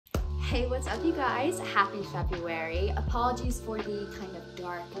Hey, what's up you guys? Happy February. Apologies for the kind of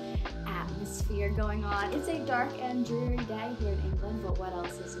dark atmosphere going on. It's a dark and dreary day here in England, but what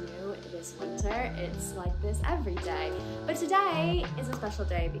else is new? It is winter. It's like this every day. But today is a special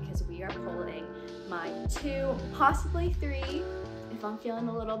day because we are pulling my 2, possibly 3, if I'm feeling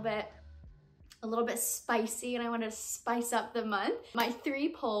a little bit spicy and I want to spice up the month. My 3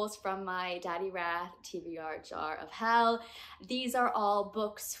 pulls from my Daddy Wrath TBR jar of hell. These are all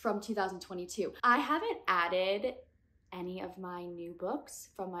books from 2022. I haven't added any of my new books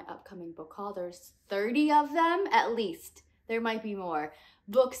from my upcoming book haul. There's 30 of them at least. There might be more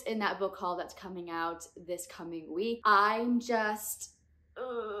books in that book haul that's coming out this coming week. I'm just,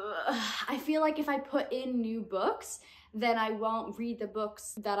 I feel like if I put in new books, then I won't read the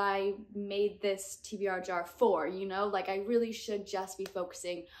books that I made this TBR jar for, you know? Like, I really should just be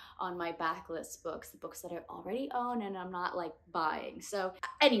focusing on my backlist books, the books that I already own and I'm not like buying. So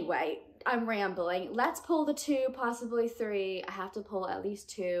anyway, I'm rambling. Let's pull the 2, possibly 3. I have to pull at least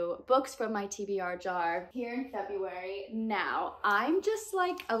 2 books from my TBR jar here in February. Now, I'm just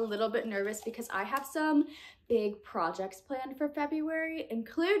like a little bit nervous because I have some big projects planned for February,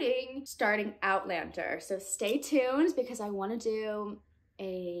 including starting Outlander. So stay tuned because I want to do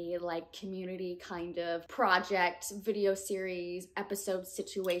a like community kind of project, video series, episode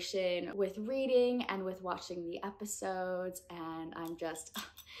situation with reading and with watching the episodes, and I'm just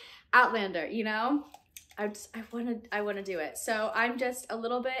Outlander, you know? I want to do it. So I'm just a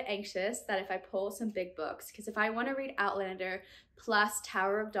little bit anxious that if I pull some big books, because if I want to read Outlander plus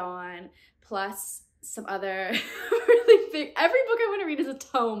Tower of Dawn plus some other really big, every book I want to read is a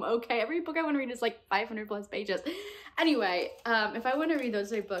tome, okay? Every book I want to read is like 500 plus pages. Anyway, if I want to read those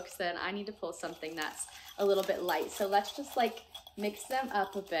big books, then I need to pull something that's a little bit light. So let's just like mix them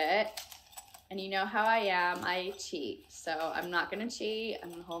up a bit. And you know how I am, I cheat. So I'm not gonna cheat. I'm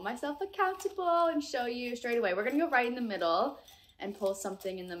gonna hold myself accountable and show you straight away. We're gonna go right in the middle and pull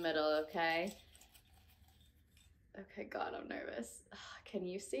something in the middle, okay? Okay, God, I'm nervous. Can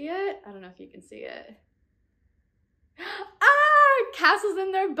you see it? I don't know if you can see it. Ah, castles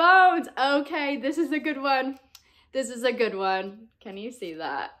in their bones. Okay, this is a good one. This is a good one. Can you see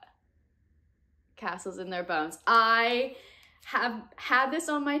that? Castles in their bones. I have had this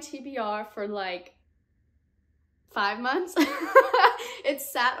on my TBR for like 5 months.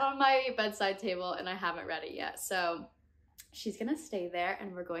 It's sat on my bedside table and I haven't read it yet. So she's gonna stay there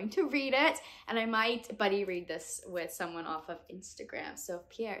and we're going to read it, and I might buddy read this with someone off of Instagram. So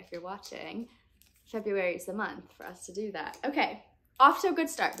Pierre, if you're watching, February is the month for us to do that. Okay, off to a good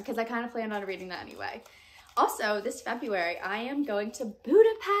start because I kind of planned on reading that anyway. Also, this February, I am going to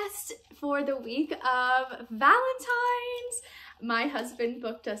Budapest for the week of Valentine's. My husband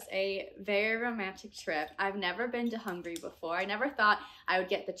booked us a very romantic trip. I've never been to Hungary before. I never thought I would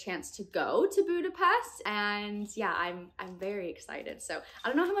get the chance to go to Budapest, and yeah, I'm very excited. So I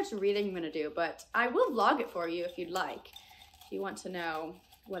don't know how much reading I'm gonna do, but I will vlog it for you if you'd like, if you want to know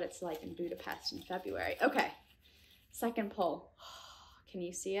what it's like in Budapest in February. Okay, second pull. Can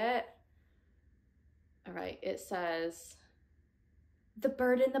you see it? All right, it says, The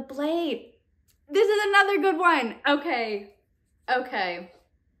Bird and the Blade. This is another good one. Okay.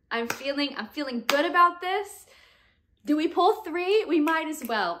 I'm feeling good about this. Do we pull 3? We might as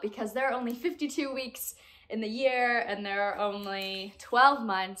well, because there are only 52 weeks in the year and there are only 12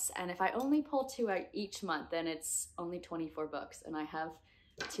 months. And if I only pull 2 out each month, then it's only 24 books. And I have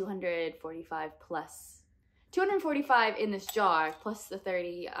 245 in this jar, plus the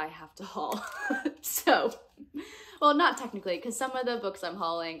 30 I have to haul. So, well, not technically, because some of the books I'm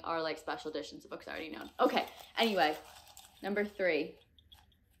hauling are like special editions of books I already know. Okay, anyway, number 3.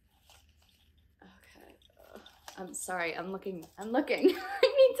 Okay, I'm sorry, I'm looking. I need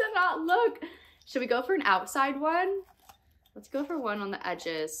to not look. Should we go for an outside one? Let's go for one on the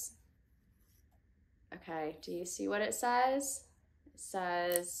edges. Okay, do you see what it says? It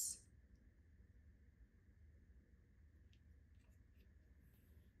says,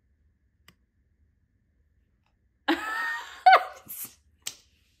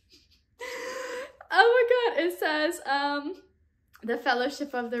 oh my God, it says, The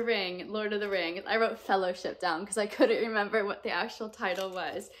Fellowship of the Ring, Lord of the Rings. I wrote Fellowship down because I couldn't remember what the actual title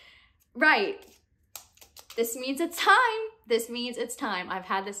was. Right. This means it's time. This means it's time. I've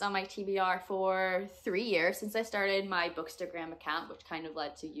had this on my TBR for 3 years since I started my Bookstagram account, which kind of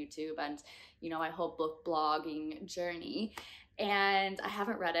led to YouTube and, you know, my whole book blogging journey. And I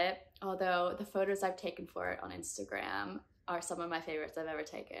haven't read it, although the photos I've taken for it on Instagram are some of my favorites I've ever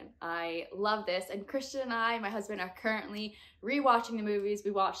taken. I love this, and Christian and I, my husband, are currently rewatching the movies.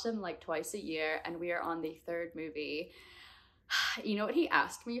 We watch them like twice a year, and we are on the 3rd movie. You know what he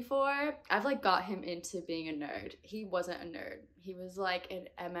asked me for? I've like got him into being a nerd. He wasn't a nerd. He was like an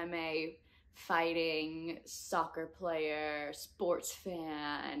MMA fighting, soccer player, sports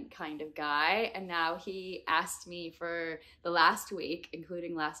fan kind of guy. And now he asked me for the last week,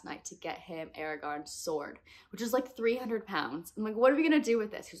 including last night, to get him Aragon's sword, which is like 300 pounds. I'm like, what are we gonna do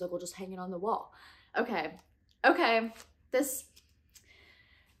with this? He's like, we'll just hang it on the wall. Okay, this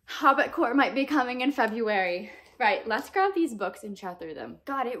Hobbit core might be coming in February. Right, let's grab these books and chat through them.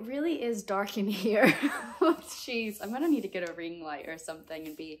 God, it really is dark in here. Jeez, I'm gonna need to get a ring light or something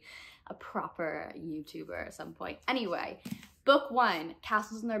and be a proper YouTuber at some point. Anyway, book 1,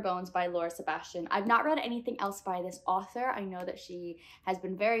 Castles in Their Bones by Laura Sebastian. I've not read anything else by this author. I know that she has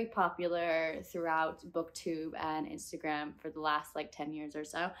been very popular throughout BookTube and Instagram for the last like 10 years or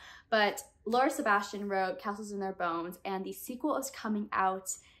so. But Laura Sebastian wrote Castles in Their Bones, and the sequel is coming out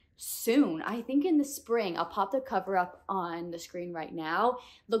soon. I think in the spring. I'll pop the cover up on the screen right now.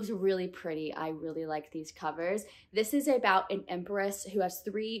 Looks really pretty. I really like these covers. This is about an empress who has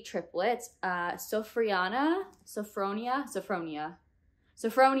 3 triplets, Sophronia,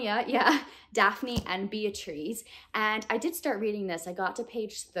 yeah, Daphne and Beatrice. And I did start reading this. I got to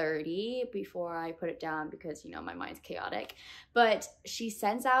page 30 before I put it down because, you know, my mind's chaotic. But she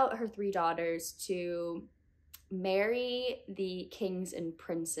sends out her 3 daughters to marry the kings and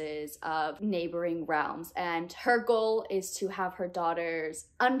princes of neighboring realms, and her goal is to have her daughters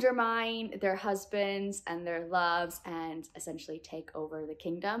undermine their husbands and their loves and essentially take over the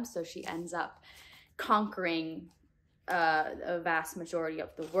kingdom. So she ends up conquering a vast majority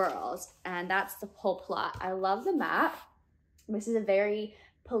of the world, and that's the whole plot. I love the map. This is a very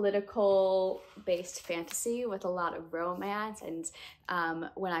political based fantasy with a lot of romance, and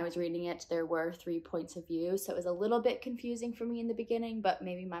when I was reading it there were 3 points of view, so it was a little bit confusing for me in the beginning, but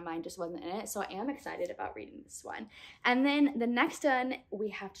maybe my mind just wasn't in it, so I am excited about reading this one. And then the next one we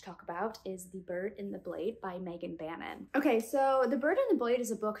have to talk about is The Bird and the Blade by Megan Bannon. Okay, so The Bird and the Blade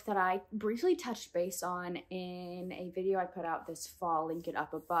is a book that I briefly touched base on in a video I put out this fall, link it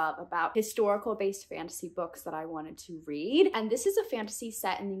up above, about historical based fantasy books that I wanted to read. And this is a fantasy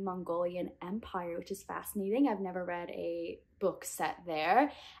set in the Mongolian Empire, which is fascinating. I've never read a book set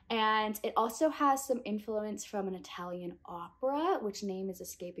there. And it also has some influence from an Italian opera, which name is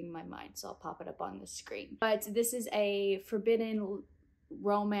escaping my mind, so I'll pop it up on the screen. But this is a forbidden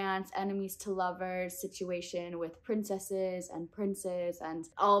romance, enemies to lovers situation with princesses and princes and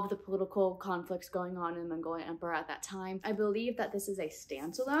all of the political conflicts going on in the Mongolian Empire at that time. I believe that this is a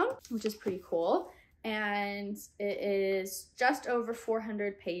standalone, which is pretty cool. And it is just over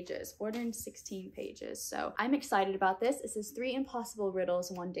 400 pages, 416 pages. So I'm excited about this. This is 3 impossible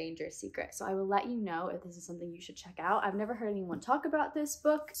riddles, 1 dangerous secret. So I will let you know if this is something you should check out. I've never heard anyone talk about this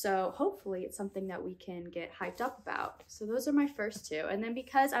book, so hopefully it's something that we can get hyped up about. So those are my first 2. And then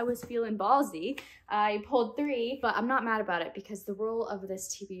because I was feeling ballsy, I pulled 3, but I'm not mad about it because the rule of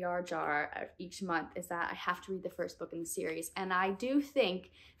this TBR jar each month is that I have to read the first book in the series. And I do think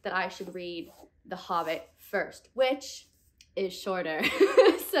that I should read The Hobbit first, which is shorter.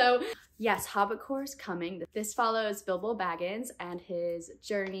 So yes, Hobbit core is coming. This follows Bilbo Baggins and his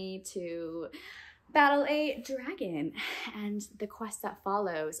journey to battle a dragon and the quest that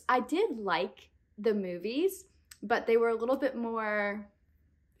follows. I did like the movies, but they were a little bit more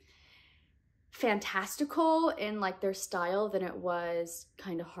fantastical in like their style than it was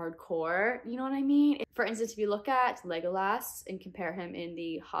kind of hardcore, you know what I mean? For instance, if you look at Legolas and compare him in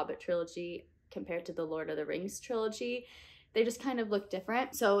the Hobbit trilogy compared to the Lord of the Rings trilogy, they just kind of look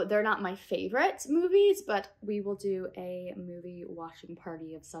different. So they're not my favorite movies, but we will do a movie watching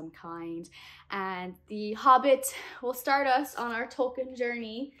party of some kind. And The Hobbit will start us on our Tolkien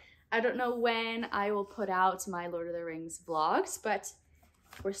journey. I don't know when I will put out my Lord of the Rings vlogs, but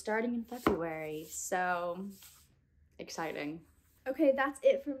we're starting in February, so exciting. Okay, that's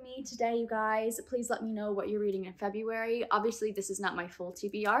it from me today, you guys. Please let me know what you're reading in February. Obviously, this is not my full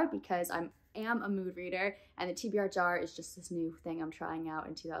TBR because I am a mood reader, and the TBR jar is just this new thing I'm trying out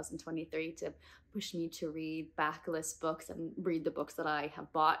in 2023 to push me to read backlist books and read the books that I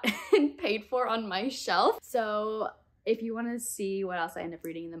have bought and paid for on my shelf. So if you want to see what else I end up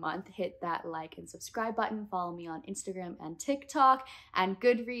reading in the month, hit that like and subscribe button. Follow me on Instagram and TikTok and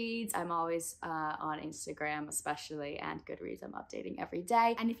Goodreads. I'm always on Instagram especially, and Goodreads I'm updating every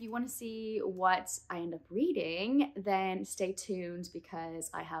day. And if you want to see what I end up reading, then stay tuned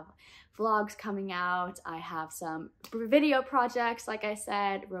because I have vlogs coming out. I have some video projects, like I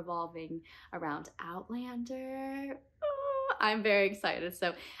said, revolving around Outlander. I'm very excited.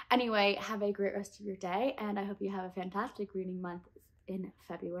 So anyway, have a great rest of your day, and I hope you have a fantastic reading month in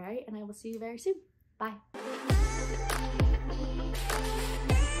February, and I will see you very soon. Bye.